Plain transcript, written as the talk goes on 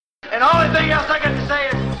And the only thing else I got to say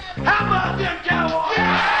is, how about them Cowboys?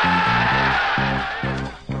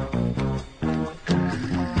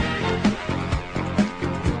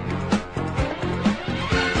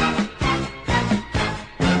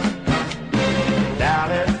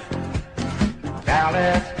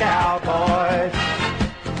 Dallas Cowboys,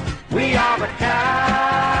 we are the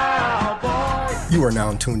Cowboys. You are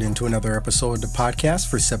now tuned into another episode of the podcast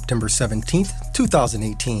for September 17th,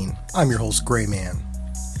 2018. I'm your host, Gray Man.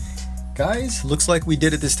 Guys, looks like we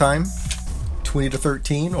did it this time.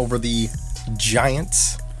 20-13 over the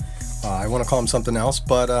Giants. I want to call them something else,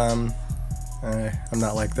 but I'm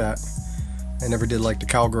not like that. I never did like the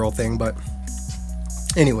cowgirl thing, but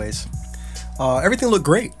anyways. Everything looked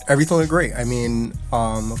great. I mean,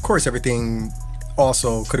 of course, everything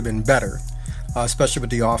also could have been better, especially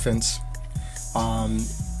with the offense.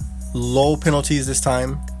 Low penalties this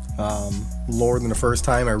time, lower than the first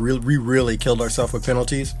time. We really killed ourselves with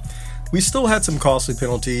penalties. We still had some costly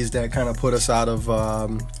penalties that kind of put us out of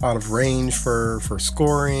range for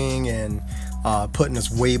scoring and putting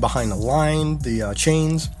us way behind the line, the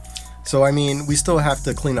chains. So I mean, we still have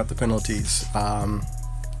to clean up the penalties.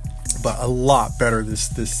 But a lot better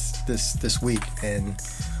this week, and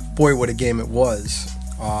boy, what a game it was.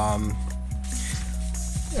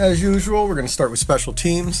 As usual, we're going to start with special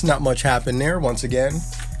teams. Not much happened there once again.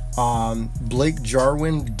 Blake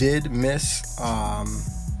Jarwin did miss.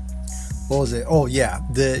 What was it? Oh yeah,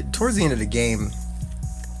 towards the end of the game,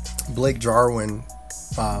 Blake Jarwin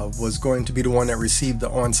was going to be the one that received the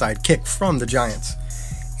onside kick from the Giants,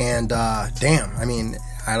 and damn, I mean,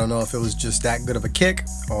 I don't know if it was just that good of a kick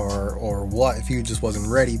or what, if he just wasn't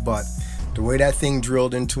ready, but the way that thing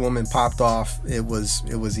drilled into him and popped off, it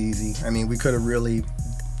was easy. I mean, we could have really,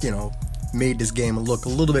 made this game look a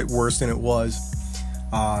little bit worse than it was.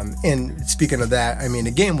 And speaking of that, I mean,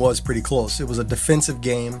 the game was pretty close. It was a defensive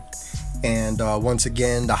game, and once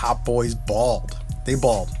again, the Hot Boys balled. They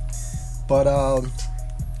balled. But I'm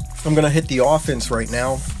going to hit the offense right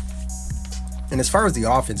now. And as far as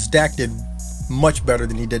the offense, Dak did much better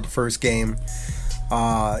than he did the first game.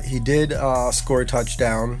 He did score a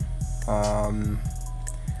touchdown.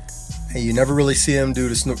 You never really see him do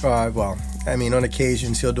the on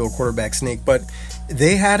occasions he'll do a quarterback sneak, but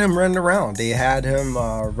they had him running around. They had him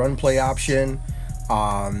run play option.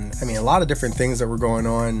 A lot of different things that were going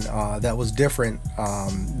on that was different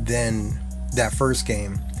than that first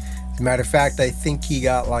game. As a matter of fact, I think he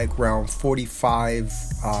got like around 45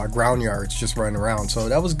 ground yards just running around. So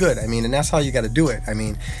that was good. I mean, and that's how you got to do it. I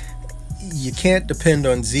mean, you can't depend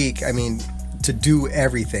on Zeke, to do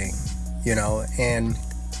everything, and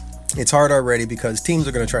it's hard already because teams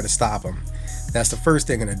are going to try to stop him. That's the first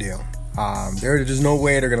thing they're going to do. There's no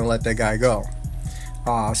way they're going to let that guy go,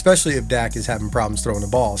 especially if Dak is having problems throwing the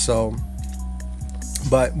ball. So,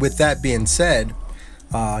 but with that being said,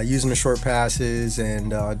 using the short passes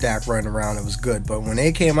and Dak running around, it was good. But when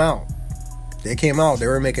they came out, they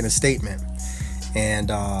were making a statement. And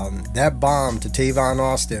that bomb to Tavon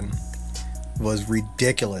Austin was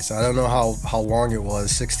ridiculous. I don't know how long it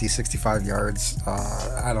was, 60, 65 yards.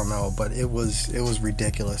 I don't know, but it was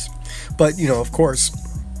ridiculous. But, of course,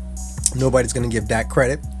 nobody's going to give Dak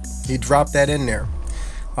credit. He dropped that in there.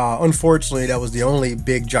 Unfortunately, that was the only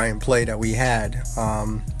big giant play that we had.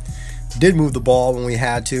 Did move the ball when we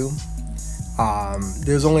had to.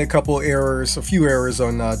 There's only a few errors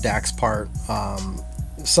on Dak's part.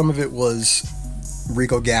 Some of it was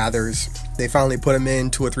Rico Gathers. They finally put him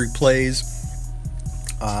in 2 or 3 plays.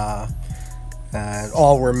 And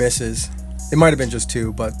all were misses. It might have been just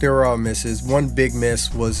 2, but they were all misses. One big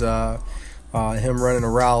miss was him running a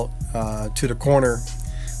route to the corner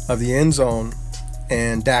of the end zone,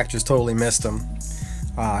 and Dak just totally missed him.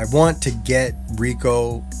 I want to get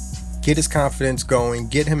Rico, get his confidence going,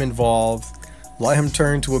 get him involved, let him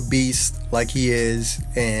turn to a beast like he is,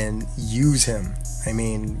 and use him. I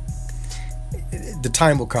mean, the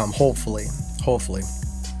time will come, hopefully.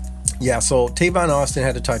 Yeah, so Tavon Austin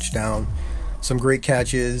had a touchdown, some great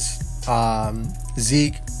catches.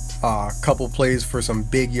 Zeke, a couple plays for some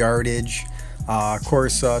big yardage. Of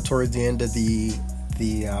course, towards the end of the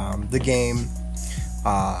game,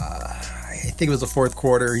 I think it was the fourth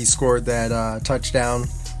quarter, he scored that touchdown.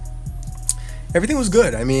 Everything was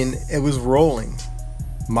good. I mean, it was rolling.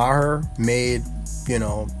 Maher made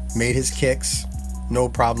his kicks, no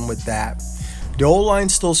problem with that. The O-line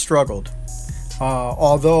still struggled.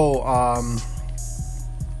 Although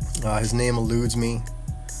his name eludes me,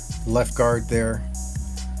 left guard there,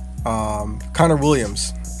 Connor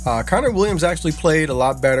Williams. Connor Williams actually played a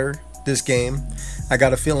lot better this game. I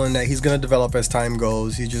got a feeling that he's going to develop as time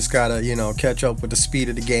goes. He just got to, catch up with the speed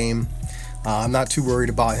of the game. I'm not too worried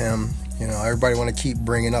about him. Everybody want to keep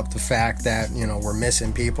bringing up the fact that, we're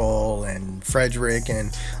missing people, and Frederick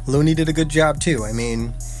and Looney did a good job too. I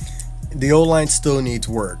mean, the O-line still needs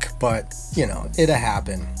work, but, it'll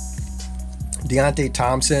happen. Deontay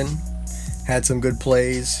Thompson had some good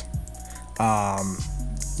plays.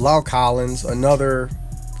 Lau Collins, another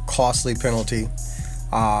costly penalty.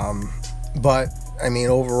 But, I mean,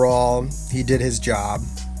 overall, he did his job.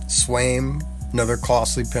 Swaim, another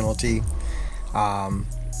costly penalty.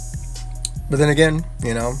 But then again,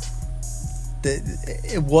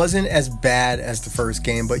 it wasn't as bad as the first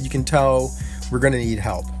game, but you can tell we're going to need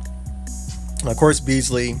help. Of course,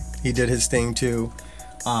 Beasley, he did his thing too.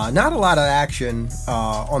 Not a lot of action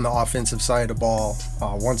on the offensive side of the ball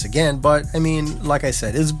once again, but I mean, like I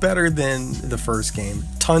said, it's better than the first game.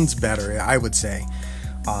 Tons better, I would say.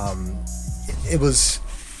 I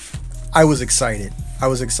was excited.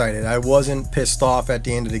 I wasn't pissed off at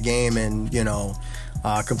the end of the game and,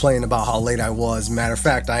 complaining about how late I was. Matter of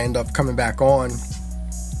fact, I ended up coming back on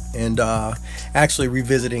and actually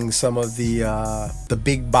revisiting some of the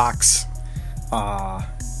big box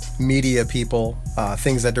media people,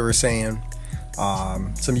 things that they were saying.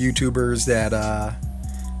 Some YouTubers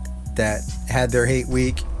that had their hate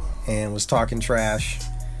week and was talking trash.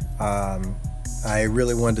 I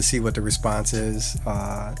really wanted to see what the response is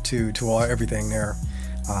to everything there.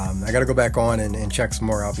 I got to go back on and check some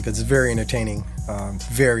more out because it's very entertaining.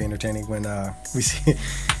 Very entertaining when we see.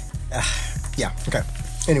 Yeah, okay.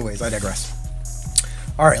 Anyways, I digress.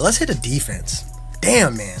 All right, let's hit the defense.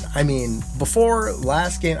 Damn, man. I mean, before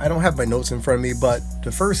last game, I don't have my notes in front of me, but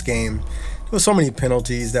the first game, there was so many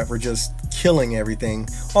penalties that were just killing everything.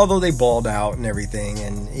 Although they balled out and everything,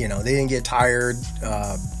 and they didn't get tired.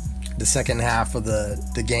 The second half of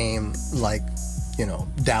the game, like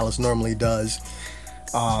Dallas normally does.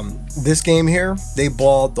 This game here, they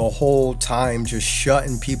balled the whole time, just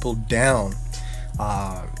shutting people down.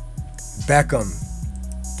 Beckham,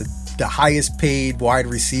 the highest paid wide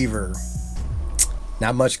receiver,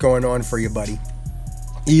 not much going on for you, buddy.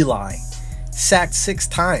 Eli, sacked 6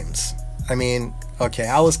 times. I mean, okay,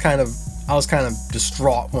 I was kind of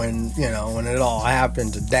distraught when it all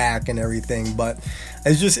happened to Dak and everything, but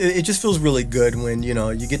it just feels really good when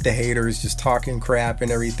you get the haters just talking crap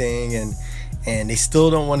and everything, and they still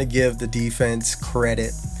don't want to give the defense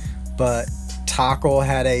credit. But Taco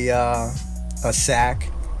had a sack,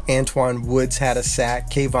 Antoine Woods had a sack,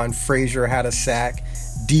 Kayvon Frazier had a sack,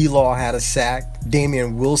 D-Law had a sack,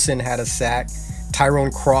 Damian Wilson had a sack,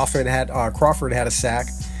 Tyrone Crawford had a sack.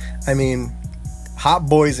 I mean, hot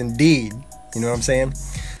boys indeed. You know what I'm saying?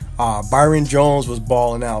 Byron Jones was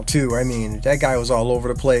balling out too. I mean, that guy was all over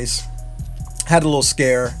the place. Had a little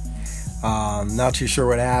scare. Not too sure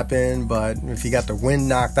what happened, but if he got the wind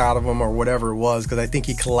knocked out of him or whatever it was, because I think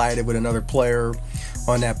he collided with another player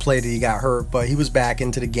on that play that he got hurt, but he was back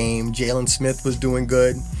into the game. Jalen Smith was doing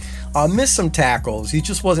good. Missed some tackles. He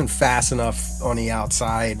just wasn't fast enough on the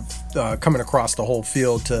outside, coming across the whole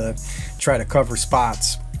field to try to cover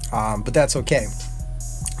spots. But that's okay.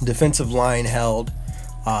 Defensive line held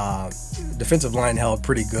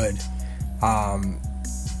pretty good.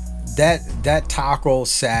 That tackle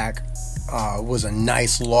sack was a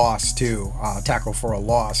nice loss too. Tackle for a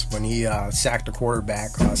loss when he sacked the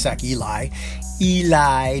quarterback, sacked Eli,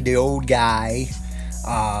 the old guy.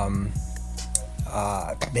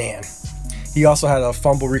 Man, he also had a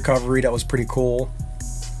fumble recovery that was pretty cool.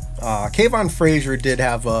 Kayvon Frazier did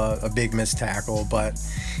have a big missed tackle, but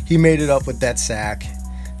he made it up with that sack.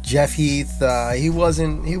 Jeff Heath, he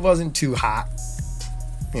wasn't too hot,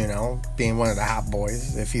 being one of the hot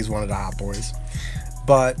boys, if he's one of the hot boys.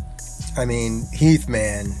 But I mean, Heath,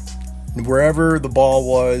 man, wherever the ball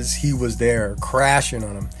was, he was there, crashing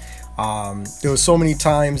on him. There was so many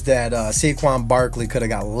times that Saquon Barkley could have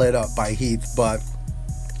got lit up by Heath, but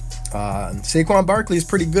Saquon Barkley is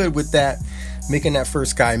pretty good with that, making that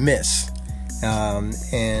first guy miss.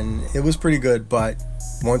 And it was pretty good, but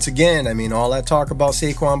once again, I mean, all that talk about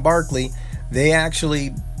Saquon Barkley, they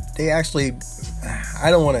actually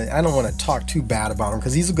I don't want to talk too bad about him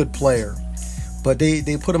because he's a good player, but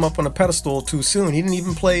they put him up on a pedestal too soon. He didn't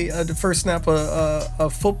even play the first snap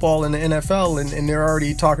of football in the NFL, and they're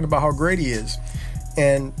already talking about how great he is.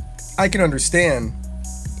 And I can understand,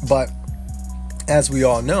 but as we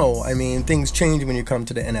all know, I mean, things change when you come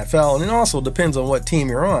to the NFL, and it also depends on what team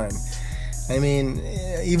you're on. I mean,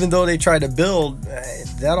 even though they tried to build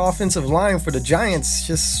that offensive line for the Giants,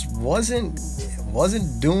 just wasn't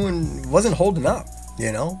holding up,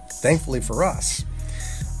 thankfully for us.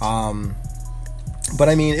 But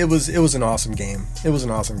I mean, it was an awesome game. It was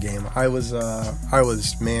an awesome game. I was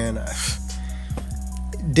man,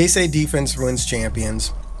 they say defense wins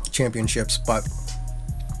championships, but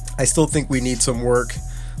I still think we need some work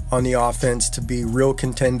on the offense to be real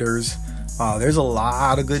contenders. There's a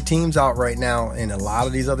lot of good teams out right now, and a lot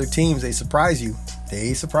of these other teams, they surprise you.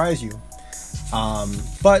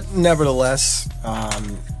 But nevertheless,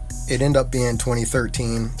 it ended up being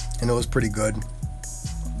 2013, and it was pretty good.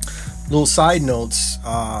 Little side notes,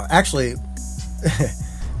 actually,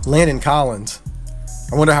 Landon Collins,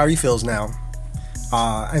 I wonder how he feels now.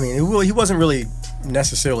 I mean, he wasn't really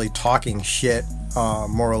necessarily talking shit,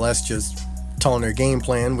 more or less just telling their game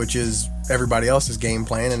plan, which is everybody else's game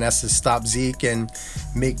plan, and that's to stop Zeke and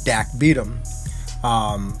make Dak beat him.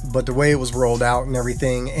 But the way it was rolled out and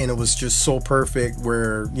everything, and it was just so perfect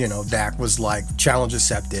where, Dak was like, challenge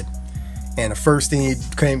accepted. And the first thing he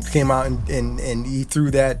came out and he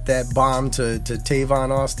threw that bomb to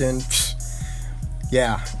Tavon Austin.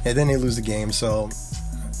 Yeah, and then they lose the game. So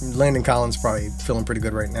Landon Collins probably feeling pretty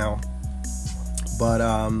good right now. But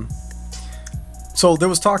so there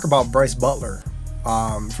was talk about Bryce Butler.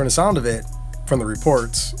 From the sound of it, from the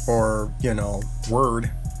reports or word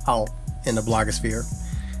out in the blogosphere,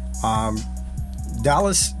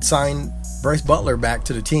 Dallas signed Bryce Butler back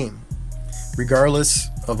to the team, regardless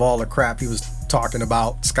of all the crap he was talking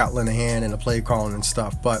about Scott Linehan and the play calling and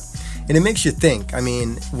stuff. And it makes you think. I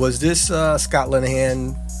mean, was this Scott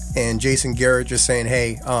Linehan and Jason Garrett just saying,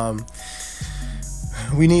 hey,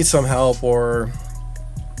 we need some help? Or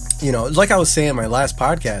like I was saying in my last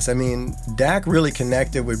podcast, I mean, Dak really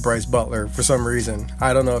connected with Bryce Butler for some reason.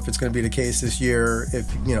 I don't know if it's going to be the case this year, if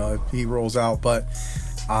he rolls out, but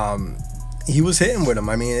he was hitting with him.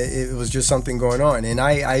 I mean, it was just something going on. And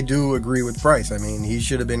I do agree with Bryce. I mean, he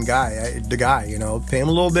should have been the guy, pay him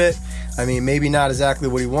a little bit. I mean, maybe not exactly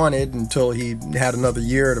what he wanted until he had another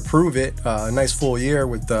year to prove it. A nice full year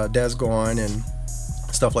with Dez gone and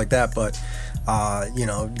stuff like that. But,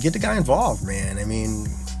 get the guy involved, man. I mean,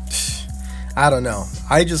 I don't know.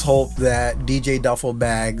 I just hope that DJ Duffel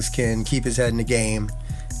Bags can keep his head in the game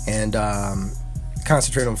and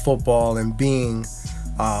concentrate on football and being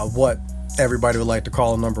what everybody would like to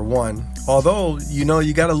call him, number one. Although, you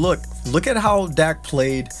got to look at how Dak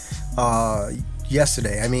played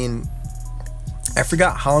yesterday. I mean, I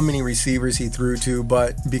forgot how many receivers he threw to,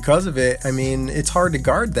 but because of it, I mean, it's hard to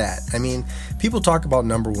guard that. I mean, people talk about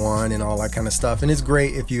number one and all that kind of stuff, and it's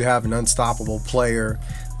great if you have an unstoppable player,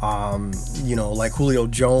 like Julio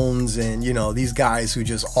Jones and, these guys who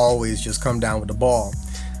just always just come down with the ball.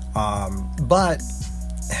 But,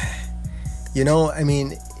 I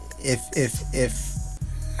mean, if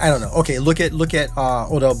I don't know. Okay, look at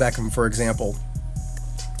Odell Beckham, for example.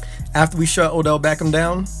 After we shut Odell Beckham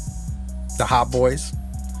down, the Hot Boys,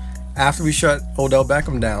 after we shut Odell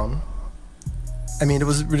Beckham down, I mean, there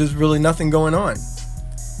was really nothing going on.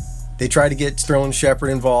 They tried to get Sterling Shepard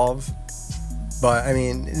involved, but I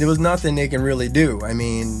mean, there was nothing they can really do. I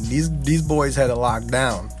mean, these boys had it locked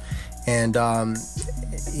down, and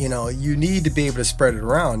you need to be able to spread it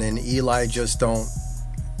around. And Eli just don't.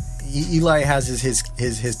 Eli has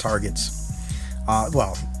his targets.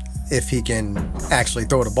 Well, if he can actually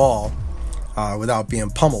throw the ball without being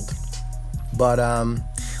pummeled. But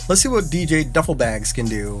let's see what DJ Duffelbags can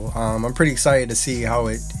do. I'm pretty excited to see how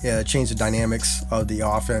it changed the dynamics of the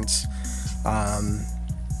offense.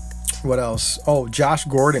 What else? Oh, Josh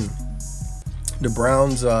Gordon. The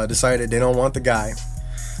Browns decided they don't want the guy.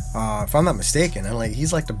 If I'm not mistaken,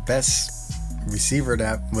 he's like the best receiver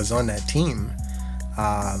that was on that team.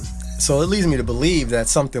 So it leads me to believe that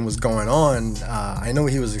something was going on. I know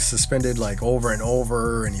he was suspended like over and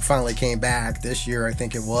over, and he finally came back this year, I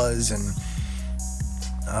think it was,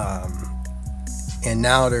 and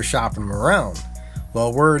now they're shopping him around.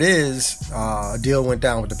 Well, word is a deal went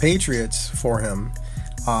down with the Patriots for him.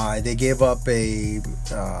 They gave up a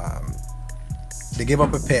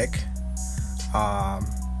pick.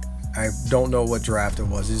 I don't know what draft it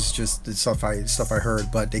was. It's just the stuff I heard.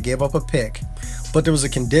 But they gave up a pick. But there was a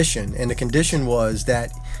condition, and the condition was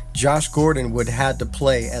that Josh Gordon would have to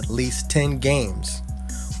play at least 10 games,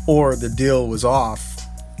 or the deal was off,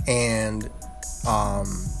 and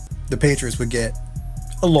the Patriots would get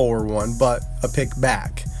a lower one, but a pick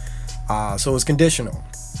back. So it was conditional.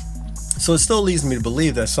 So it still leads me to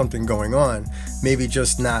believe there's something going on. Maybe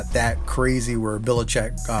just not that crazy where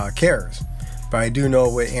Belichick cares. But I do know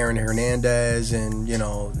with Aaron Hernandez and,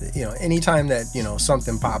 anytime that,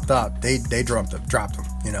 something popped up, they dropped him,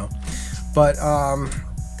 But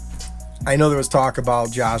I know there was talk about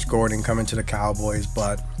Josh Gordon coming to the Cowboys,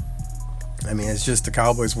 but, I mean, it's just the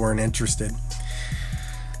Cowboys weren't interested.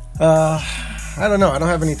 I don't know. I don't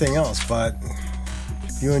have anything else, but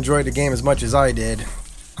if you enjoyed the game as much as I did,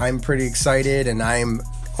 I'm pretty excited, and I'm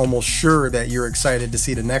almost sure that you're excited to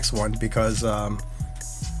see the next one because I'm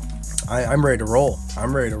ready to roll.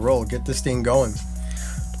 I'm ready to roll. Get this thing going.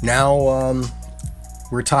 Now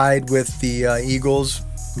we're tied with the Eagles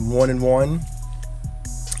 1-1,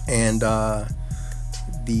 and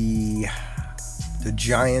the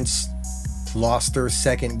Giants lost their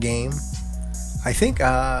second game. I think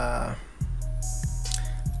the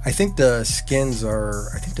Skins are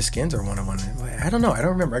 1-1. I don't know. I don't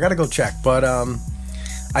remember. I got to go check. But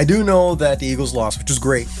I do know that the Eagles lost, which is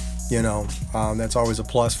great. That's always a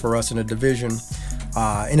plus for us in a division.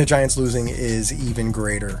 And the Giants losing is even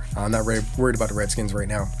greater. I'm not worried about the Redskins right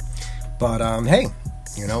now. But hey,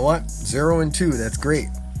 you know what? 0-2. That's great.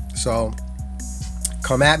 So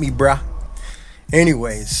come at me, bruh.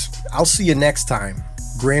 Anyways, I'll see you next time.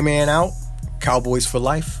 Gray Man out. Cowboys for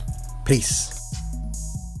life. Peace.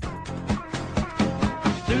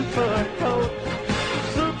 Super coach,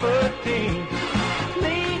 super team.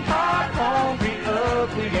 Lean, hard, hungry,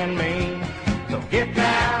 ugly, and mean. So get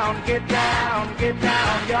down,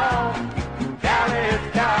 y'all.